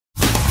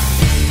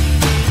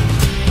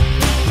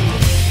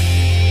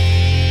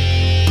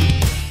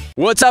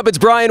What's up? It's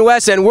Brian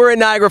West, and we're in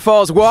Niagara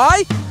Falls.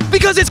 Why?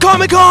 Because it's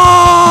Comic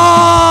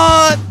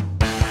Con!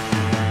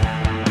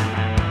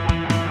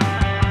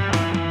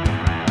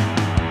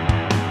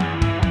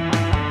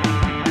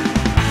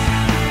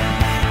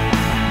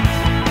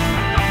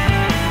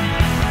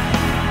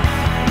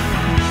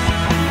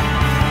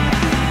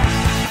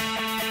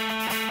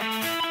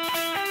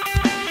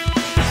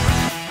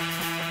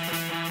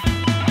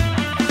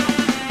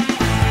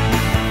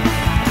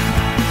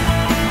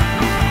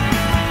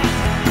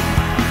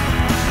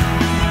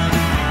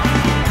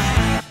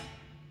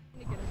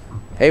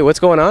 Hey, what's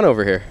going on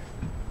over here?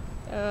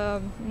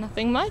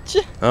 Nothing much.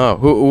 Oh,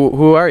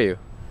 who are you?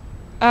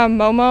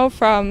 Momo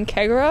from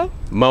Kegro.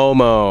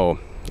 Momo.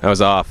 I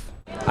was off.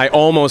 I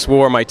almost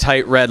wore my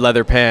tight red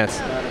leather pants.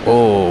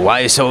 Oh,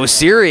 why so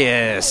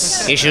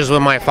serious? Issues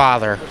with my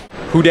father.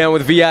 Who down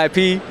with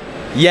VIP?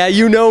 Yeah,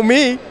 you know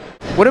me.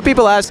 What do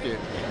people ask you?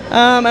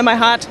 Am I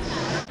hot?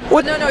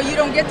 What? No, you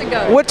don't get to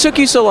go. What took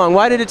you so long?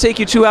 Why did it take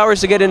you 2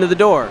 hours to get into the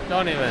door?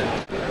 Don't even.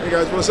 Hey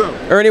guys, what's up?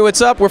 Ernie,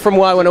 what's up? We're from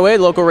Y108,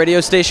 local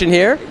radio station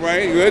here.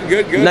 Right,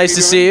 good. Nice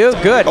to see you.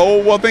 Good.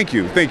 Oh, well, thank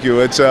you.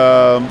 It's,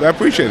 I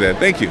appreciate that.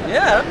 Thank you.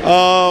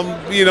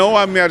 Yeah. You know,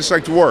 I mean, I just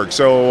like to work,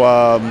 so,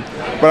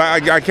 but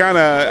I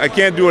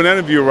can't do an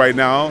interview right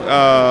now,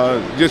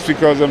 just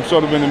because I'm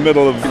sort of in the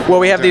middle of... Well,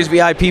 we have these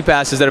VIP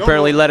passes that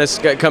apparently let us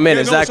come in.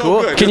 Yeah, Is that so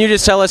cool? good. Can you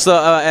just tell us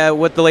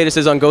what the latest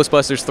is on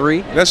Ghostbusters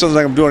 3? That sounds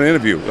like I'm doing an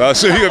interview,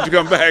 so you have to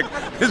come back.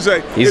 It's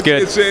like, He's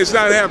good. It's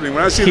not happening.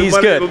 When I see the He's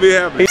money, good. it'll be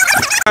happening.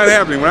 It's not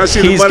happening. When I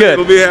see the He's money, good.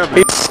 it'll be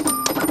happening.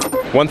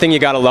 One thing you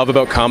gotta love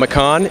about Comic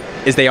Con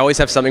is they always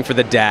have something for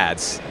the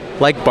dads,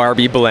 like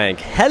Barbie Blank.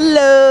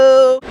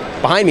 Hello!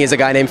 Behind me is a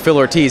guy named Phil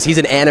Ortiz. He's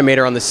an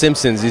animator on The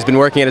Simpsons. He's been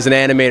working as an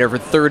animator for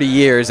 30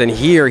 years, and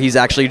here he's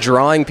actually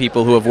drawing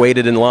people who have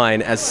waited in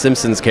line as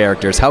Simpsons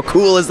characters. How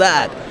cool is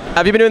that?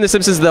 Have you been doing The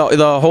Simpsons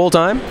the whole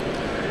time?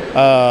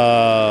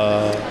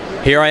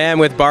 Here I am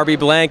with Barbie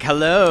Blank.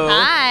 Hello.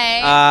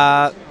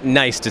 Hi.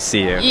 Nice to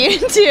see you. You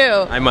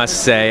too. I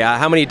must say.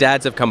 How many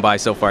dads have come by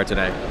so far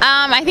today?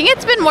 I think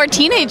it's been more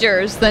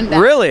teenagers than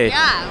dads. Really?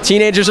 Yeah.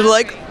 Teenagers are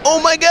like,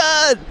 oh my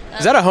God!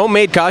 Is that a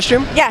homemade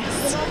costume?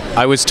 Yes.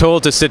 I was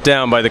told to sit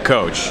down by the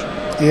coach.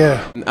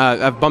 Yeah.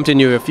 I've bumped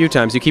into you a few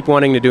times. You keep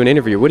wanting to do an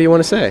interview. What do you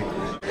want to say?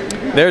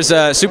 There's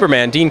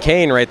Superman, Dean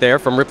Cain, right there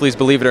from Ripley's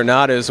Believe It or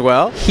Not as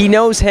well. He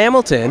knows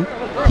Hamilton.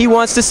 He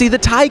wants to see the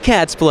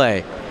Ticats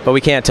play. But we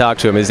can't talk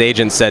to him. His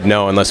agent said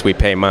no unless we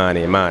pay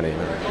money.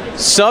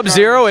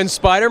 Sub-Zero and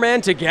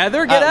Spider-Man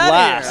together? Get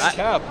out of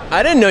here.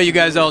 I didn't know you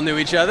guys all knew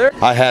each other.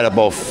 I had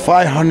about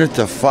 500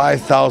 to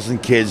 5,000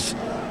 kids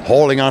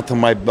holding onto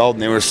my belt,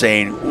 and they were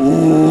saying,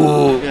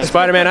 ooh.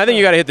 Spider-Man, I think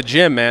you got to hit the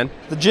gym, man.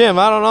 The gym,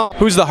 I don't know.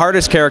 Who's the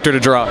hardest character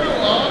to draw?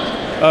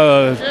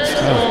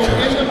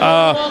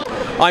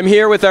 I'm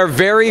here with our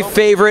very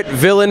favorite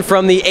villain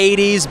from the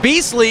 80s,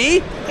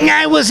 Beastly.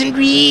 I wasn't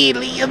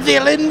really a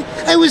villain.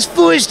 I was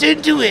forced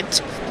into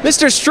it.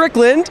 Mr.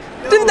 Strickland.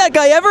 Didn't that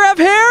guy ever have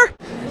hair?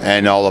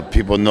 And all the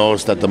people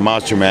noticed that the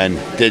Monster Man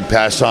did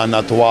pass on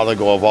not too while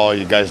ago. If all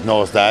you guys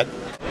noticed that.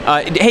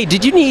 Hey,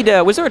 did you need,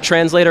 was there a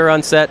translator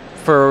on set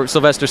for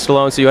Sylvester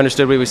Stallone so you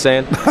understood what he was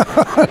saying?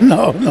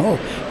 No,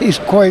 he's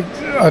quite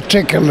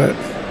articulate.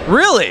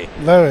 Really?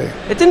 Very.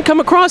 It didn't come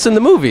across in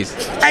the movies.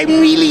 I'm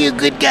really a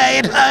good guy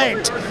at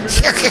heart.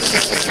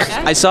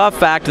 I saw a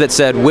fact that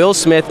said Will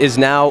Smith is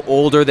now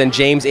older than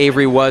James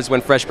Avery was when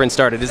Fresh Prince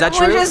started. Is that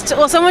true?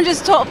 Someone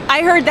just told.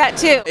 I heard that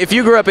too. If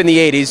you grew up in the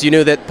 80s, you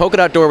knew that Polka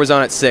Dot Door was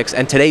on at 6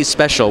 and today's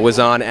special was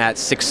on at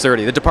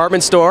 6:30. The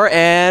department store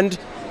and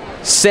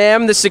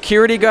Sam, the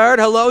security guard.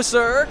 Hello,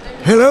 sir.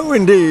 Hello,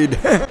 indeed.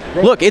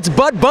 Look, it's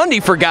Bud Bundy,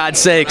 for God's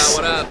sakes.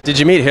 What up? Did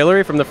you meet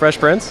Hillary from the Fresh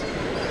Prince?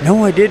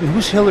 No, I didn't.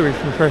 Who's Hillary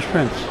from Fresh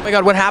Prince? Oh my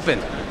God, what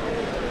happened?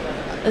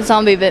 A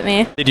zombie bit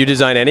me. Did you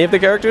design any of the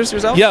characters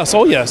yourself? Yes,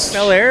 oh yes.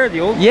 Bel Air, the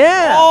old.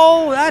 Yeah.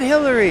 Oh, that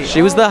Hillary.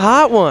 She was the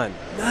hot one.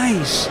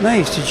 Nice.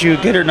 Did you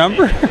get her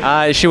number?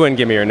 She wouldn't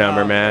give me her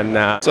number, man.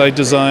 Nah. So I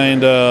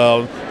designed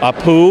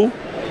Apu.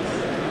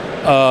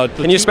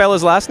 Can you spell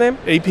his last name?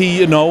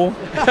 AP, no.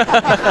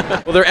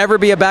 Will there ever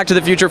be a Back to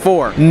the Future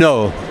 4?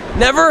 No.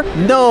 Never?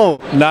 No.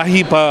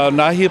 Nahipa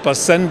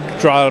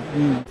Sendra.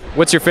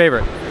 What's your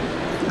favorite?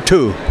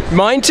 2.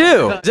 Mine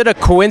too. Is it a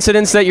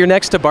coincidence that you're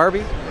next to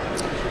Barbie?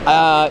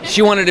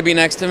 She wanted to be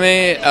next to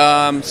me,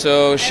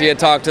 so she had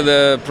talked to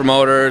the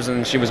promoters,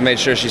 and she made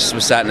sure she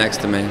was sat next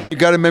to me. You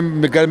got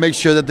to make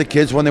sure that the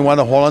kids, when they want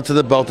to hold onto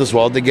the belt as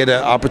well, they get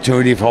an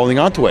opportunity of holding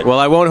onto it. Well,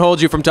 I won't hold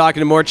you from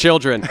talking to more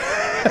children.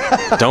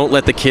 Don't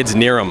let the kids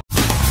near them.